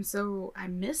good. And so I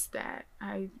missed that.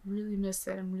 I really missed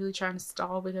that. I'm really trying to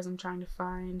stall because I'm trying to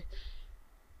find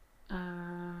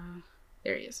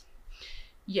there he is.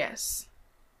 Yes,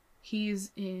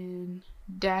 he's in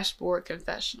Dashboard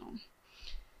Confessional,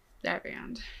 that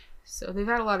band. So they've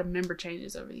had a lot of member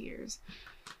changes over the years,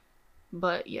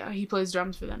 but yeah, he plays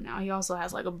drums for them now. He also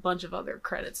has like a bunch of other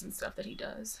credits and stuff that he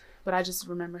does, but I just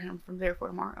remember him from Therefore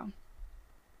Tomorrow.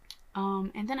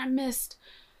 And then I missed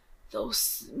those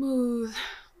smooth,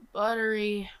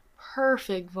 buttery,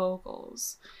 perfect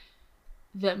vocals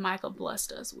that Michael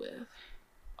blessed us with.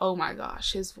 Oh my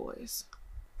gosh, his voice.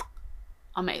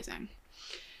 Amazing.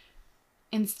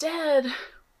 Instead,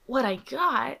 what I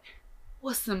got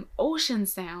was some ocean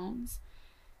sounds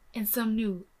and some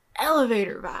new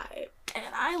elevator vibe. And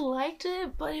I liked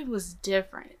it, but it was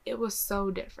different. It was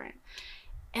so different.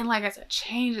 And like I said,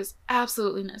 change is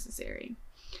absolutely necessary.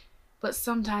 But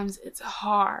sometimes it's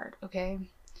hard, okay?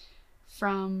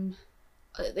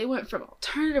 They went from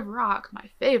alternative rock, my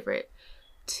favorite,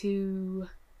 to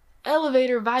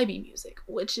elevator vibey music,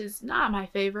 which is not my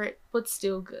favorite, but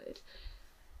still good.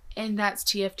 And that's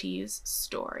TFT's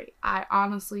story. I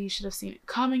honestly should have seen it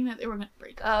coming that they were going to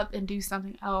break up and do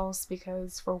something else,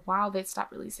 because for a while they'd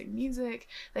stopped releasing music.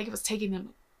 Like, it was taking them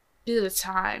a bit of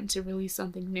time to release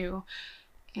something new.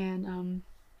 And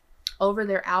over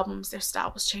their albums, their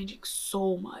style was changing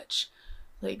so much.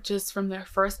 Like, just from their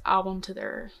first album to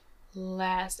their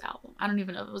last album. I don't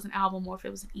even know if it was an album or if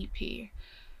it was an EP.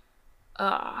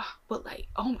 But like,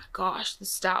 oh my gosh, the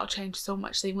style changed so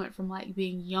much. They went from like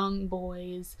being young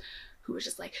boys who were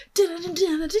just like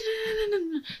to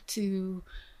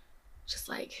just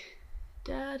like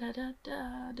da da da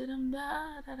da da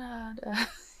da da da.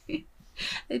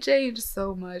 It changed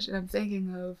so much, and I'm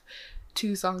thinking of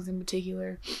two songs in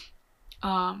particular.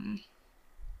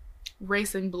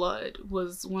 Racing Blood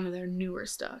was one of their newer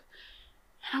stuff.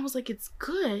 And I was like, it's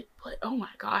good, but oh my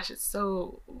gosh, it's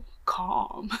so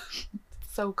calm.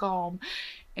 It's so calm.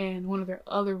 And one of their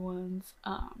other ones,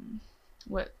 A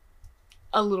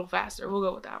Little Faster. We'll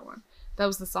go with that one. That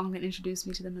was the song that introduced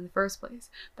me to them in the first place.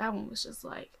 That one was just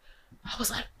like, I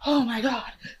was like, oh my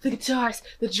god, the guitars,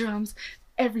 the drums,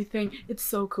 everything. It's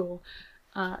so cool.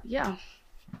 Yeah.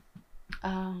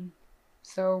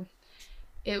 So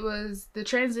it was, the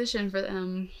transition for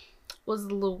them was a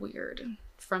little weird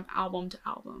from album to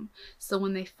album. So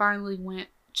when they finally went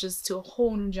just to a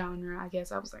whole new genre, I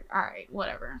guess I was like, all right,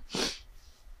 whatever.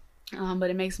 But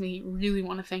it makes me really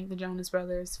want to thank the Jonas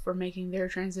Brothers for making their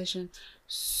transition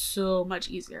so much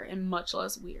easier and much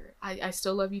less weird. I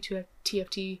still love you,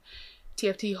 TFT.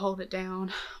 TFT, hold it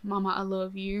down. Mama, I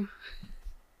love you.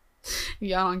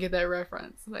 Y'all don't get that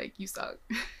reference. Like, you suck.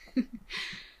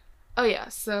 Oh yeah,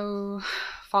 so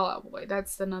Fall Out Boy.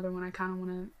 That's another one I kind of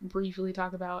want to briefly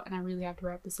talk about, and I really have to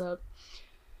wrap this up.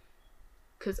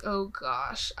 Because, oh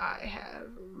gosh, I have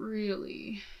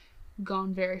really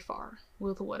gone very far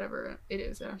with whatever it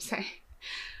is that I'm saying.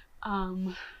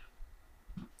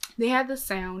 They had the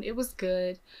sound. It was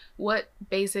good. What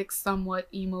basic, somewhat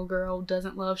emo girl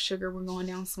doesn't love Sugar We're Going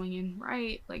Down Swinging,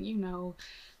 right? Like, you know,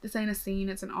 this ain't a scene,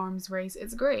 it's an arms race.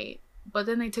 It's great. But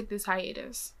then they took this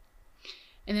hiatus.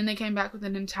 And then they came back with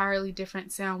an entirely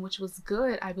different sound, which was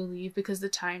good, I believe, because the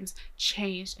times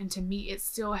changed. And to me, it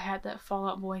still had that Fall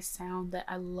Out Boy sound that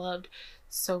I loved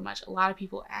so much. A lot of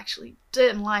people actually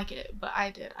didn't like it, but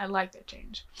I did. I liked that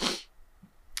change.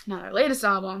 Now, their latest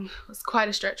album was quite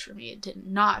a stretch for me. It did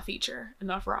not feature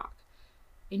enough rock.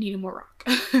 It needed more rock.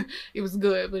 It was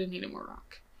good, but it needed more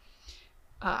rock.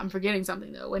 I'm forgetting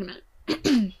something, though. Wait a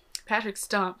minute. Patrick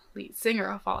Stump, lead singer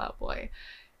of Fall Out Boy,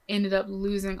 ended up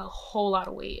losing a whole lot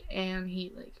of weight, and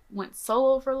he like went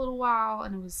solo for a little while,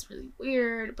 and it was really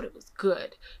weird, but it was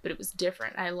good, but it was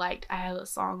different. I had a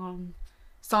song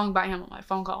by him on my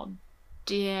phone called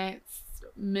Dance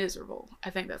Miserable. I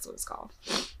think that's what it's called.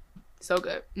 So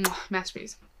good.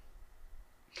 Masterpiece.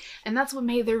 And that's what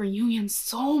made their reunion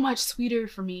so much sweeter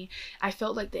for me. I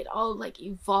felt like they'd all like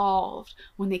evolved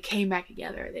when they came back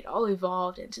together. They'd all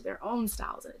evolved into their own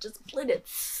styles, and it just blended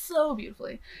so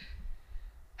beautifully.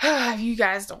 If you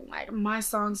guys don't like my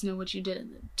songs, Know What You Did in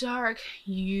the Dark,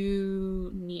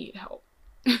 you need help.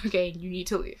 Okay, you need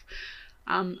to leave.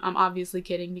 I'm obviously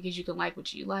kidding, because you can like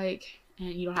what you like,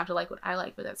 and you don't have to like what I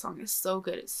like, but that song is so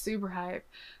good. It's super hype.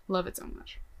 Love it so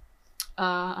much.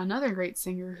 Another great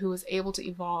singer who was able to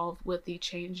evolve with the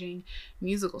changing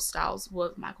musical styles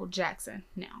was Michael Jackson.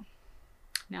 Now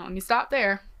let me stop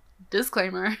there.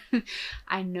 Disclaimer.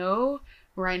 I know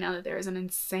right now that there is an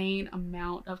insane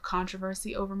amount of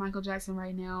controversy over Michael Jackson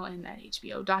right now and that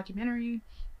HBO documentary,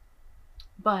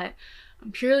 but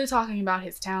I'm purely talking about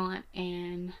his talent,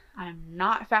 and I'm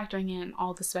not factoring in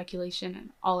all the speculation and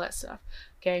all that stuff.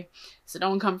 Okay, so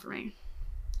don't come for me.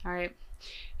 All right,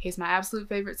 he's my absolute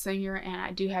favorite singer, and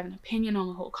I do have an opinion on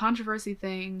the whole controversy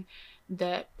thing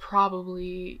that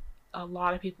probably a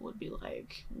lot of people would be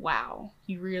like, wow,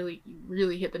 you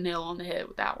really hit the nail on the head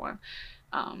with that one.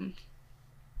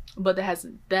 But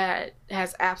that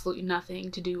has absolutely nothing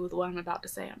to do with what I'm about to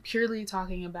say. I'm purely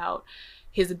talking about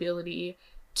his ability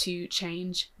to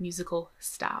change musical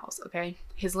styles, okay?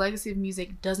 His legacy of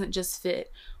music doesn't just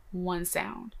fit one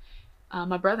sound.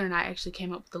 My brother and I actually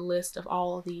came up with a list of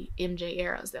all of the MJ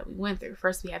eras that we went through.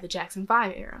 First, we had the Jackson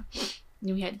 5 era.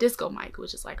 Then we had Disco Mike,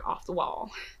 which is like off the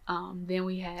wall. Then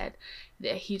we had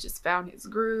that he just found his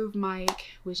groove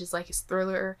Mike, which is like his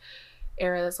Thriller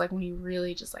era. That's like when he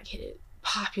really just like hit it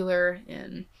popular,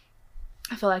 and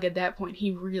I feel like at that point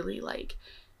he really like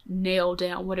nailed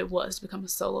down what it was to become a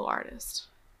solo artist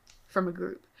from a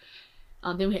group.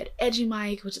 Then we had Edgy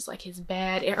Mike, which is like his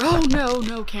bad era. Oh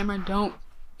no, Cameron, don't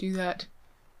do that.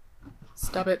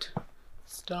 Stop it.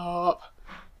 Stop.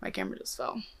 My camera just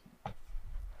fell.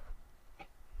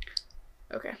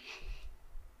 Okay.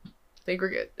 I think we're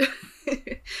good.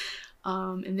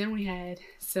 And then we had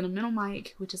Sentimental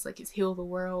Mike, which is like his Heal the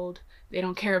World, They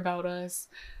Don't Care About Us,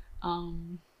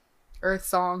 Earth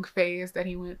Song phase that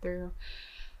he went through.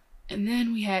 And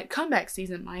then we had Comeback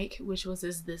Season Mike, which was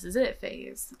his This Is It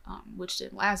phase, which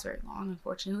didn't last very long,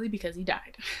 unfortunately, because he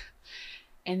died.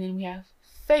 And then we have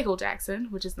Fagle Jackson,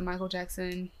 which is the Michael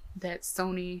Jackson that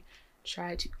Sony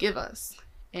tried to give us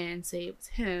and say it was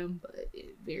him, but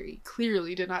it very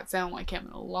clearly did not sound like him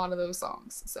in a lot of those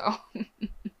songs. So,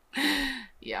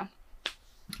 yeah.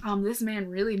 This man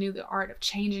really knew the art of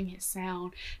changing his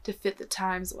sound to fit the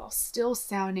times while still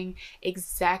sounding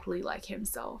exactly like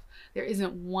himself. There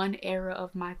isn't one era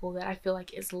of Michael that I feel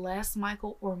like is less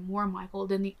Michael or more Michael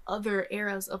than the other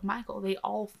eras of Michael. They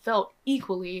all felt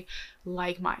equally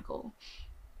like Michael.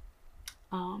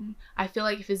 I feel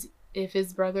like if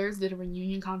his brothers did a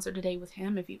reunion concert today with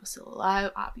him, if he was still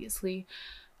alive, obviously,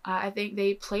 I think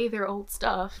they'd play their old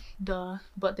stuff,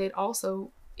 but they'd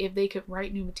also, if they could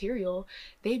write new material,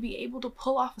 they'd be able to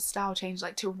pull off a style change,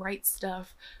 like to write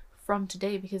stuff from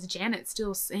today, because Janet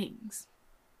still sings.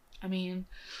 I mean,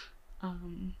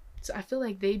 so I feel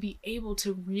like they'd be able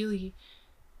to really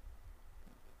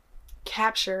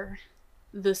capture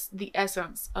the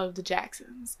essence of the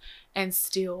Jacksons and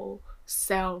still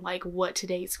sound like what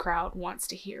today's crowd wants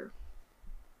to hear.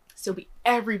 Still be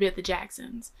every bit the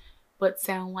Jacksons, but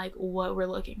sound like what we're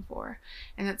looking for.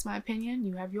 And that's my opinion.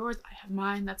 You have yours, I have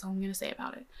mine. That's all I'm gonna say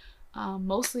about it.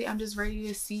 Mostly I'm just ready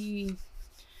to see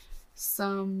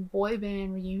some boy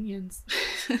band reunions.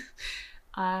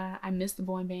 I miss the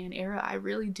boy band era. I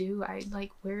really do.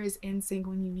 Where is NSYNC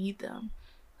when you need them?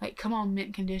 Like, come on,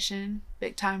 Mint Condition,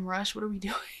 Big Time Rush, what are we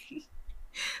doing?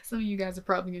 Some of you guys are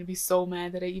probably going to be so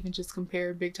mad that I even just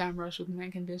compared Big Time Rush with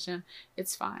Mint Condition.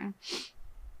 It's fine.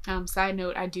 Side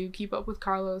note, I do keep up with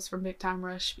Carlos from Big Time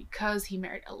Rush because he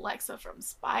married Alexa from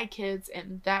Spy Kids,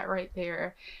 and that right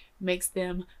there makes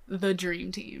them the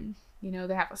dream team. You know,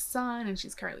 they have a son and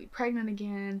she's currently pregnant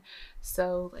again.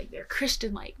 So, like, they're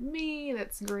Christian like me.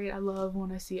 That's great. I love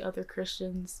when I see other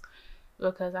Christians,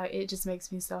 because it just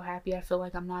makes me so happy. I feel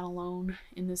like I'm not alone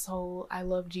in this whole I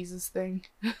love Jesus thing.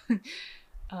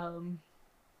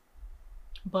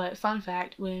 But fun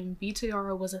fact, when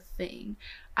BTR was a thing,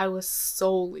 I was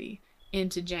solely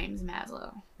into James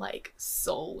Maslow. Like,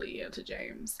 solely into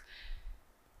James.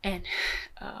 And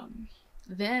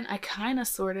then I kind of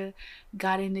sort of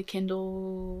got into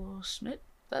Kendall Schmidt.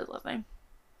 That's his last name.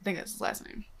 I think that's his last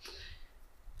name.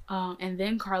 And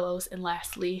then Carlos, and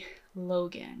lastly,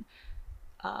 Logan.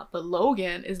 But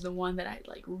Logan is the one that I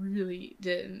like really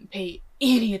didn't pay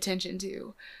any attention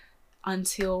to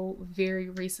until very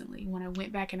recently. When I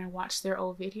went back and I watched their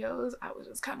old videos, I was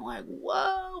just kind of like,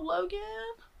 whoa, Logan,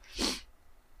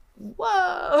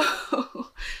 whoa.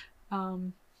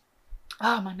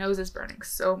 Oh, my nose is burning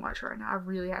so much right now. I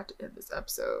really have to end this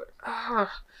episode.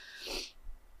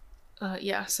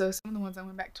 Yeah, so some of the ones I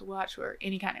went back to watch were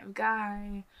Any Kind of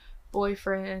Guy,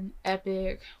 Boyfriend,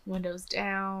 Epic, Windows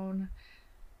Down,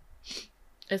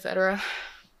 etc.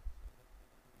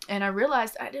 And I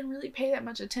realized I didn't really pay that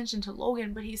much attention to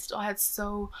Logan, but he still had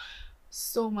so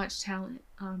much talent.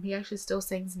 He actually still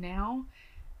sings now.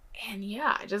 And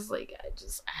yeah, I just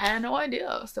had no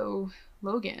idea. So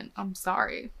Logan, I'm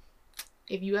sorry.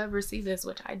 If you ever see this,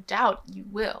 which I doubt you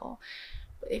will,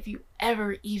 but if you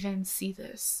ever even see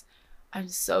this, I'm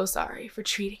so sorry for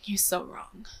treating you so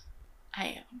wrong.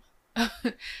 I am.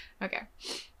 Okay.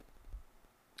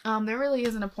 There really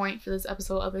isn't a point for this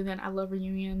episode other than I love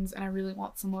reunions and I really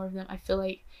want some more of them. I feel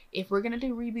like if we're gonna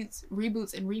do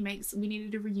reboots and remakes, we need to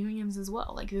do reunions as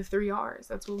well. Like the 3 R's.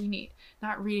 That's what we need.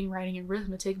 Not reading, writing, and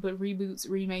arithmetic, but reboots,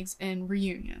 remakes, and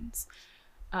reunions.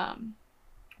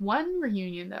 One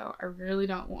reunion though I really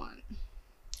don't want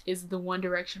is the One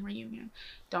Direction reunion.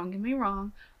 Don't get me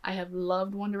wrong, I have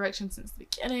loved One Direction since the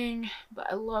beginning,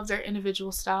 but I love their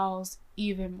individual styles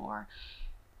even more.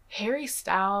 Harry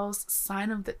Styles'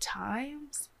 Sign of the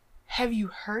Times, have you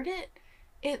heard it?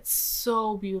 It's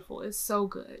so beautiful. It's so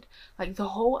good. Like, the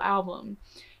whole album,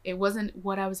 it wasn't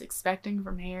what I was expecting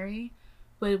from Harry,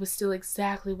 but it was still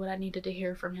exactly what I needed to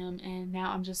hear from him. And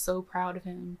now I'm just so proud of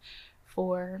him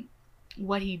for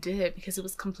what he did, because it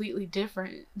was completely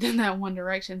different than that One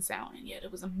Direction sound, and yet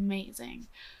it was amazing.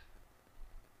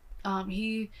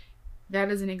 That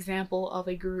is an example of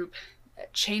a group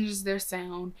that changes their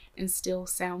sound and still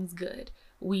sounds good.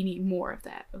 We need more of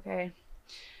that, okay?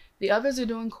 The others are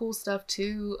doing cool stuff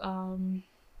too.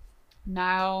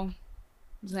 Niall,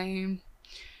 Zayn,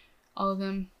 all of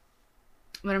them.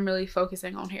 But I'm really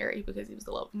focusing on Harry because he was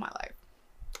the love of my life.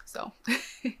 So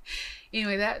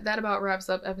anyway, that about wraps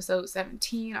up episode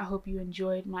 17. I hope you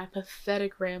enjoyed my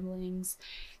pathetic ramblings.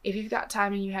 If you've got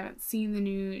time and you haven't seen the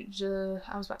new,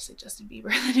 I was about to say Justin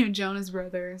Bieber, the new Jonas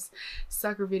Brothers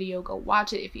Sucker video, go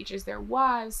watch it. It features their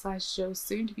wives / Joe's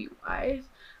soon-to-be wife.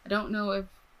 I don't know if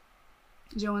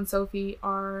Joe and Sophie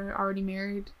are already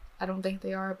married. I don't think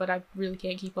they are, but I really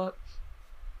can't keep up.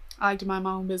 I like to mind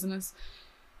my own business.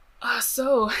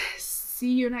 So,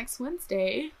 see you next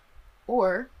Wednesday.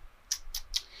 Or,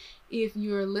 if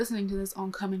you're listening to this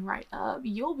on Coming Right Up,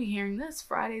 you'll be hearing this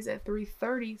Fridays at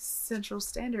 3:30 Central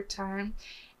Standard Time.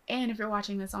 And if you're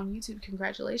watching this on YouTube,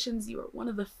 congratulations, you are one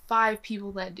of the 5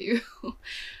 people that do.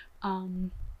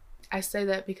 I say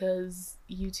that because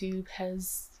YouTube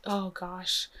has, oh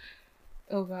gosh,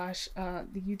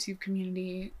 the YouTube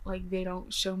community, like, they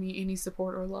don't show me any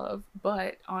support or love,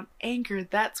 but on Anchor,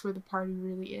 that's where the party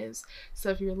really is. So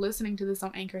if you're listening to this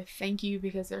on Anchor, thank you,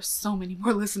 because there's so many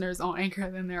more listeners on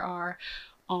Anchor than there are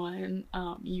on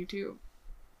YouTube.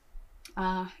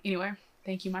 Anyway,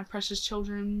 thank you, my precious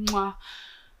children. Mwah.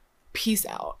 Peace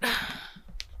out.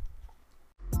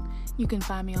 You can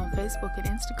find me on Facebook and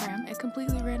Instagram at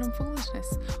Completely Random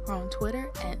Foolishness, or on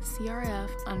Twitter at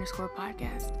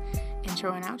CRF_podcast.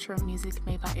 Intro and outro music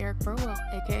made by Eric Burwell,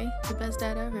 aka the best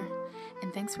dad ever.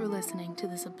 And thanks for listening to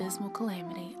this abysmal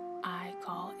calamity I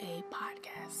call a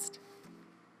podcast.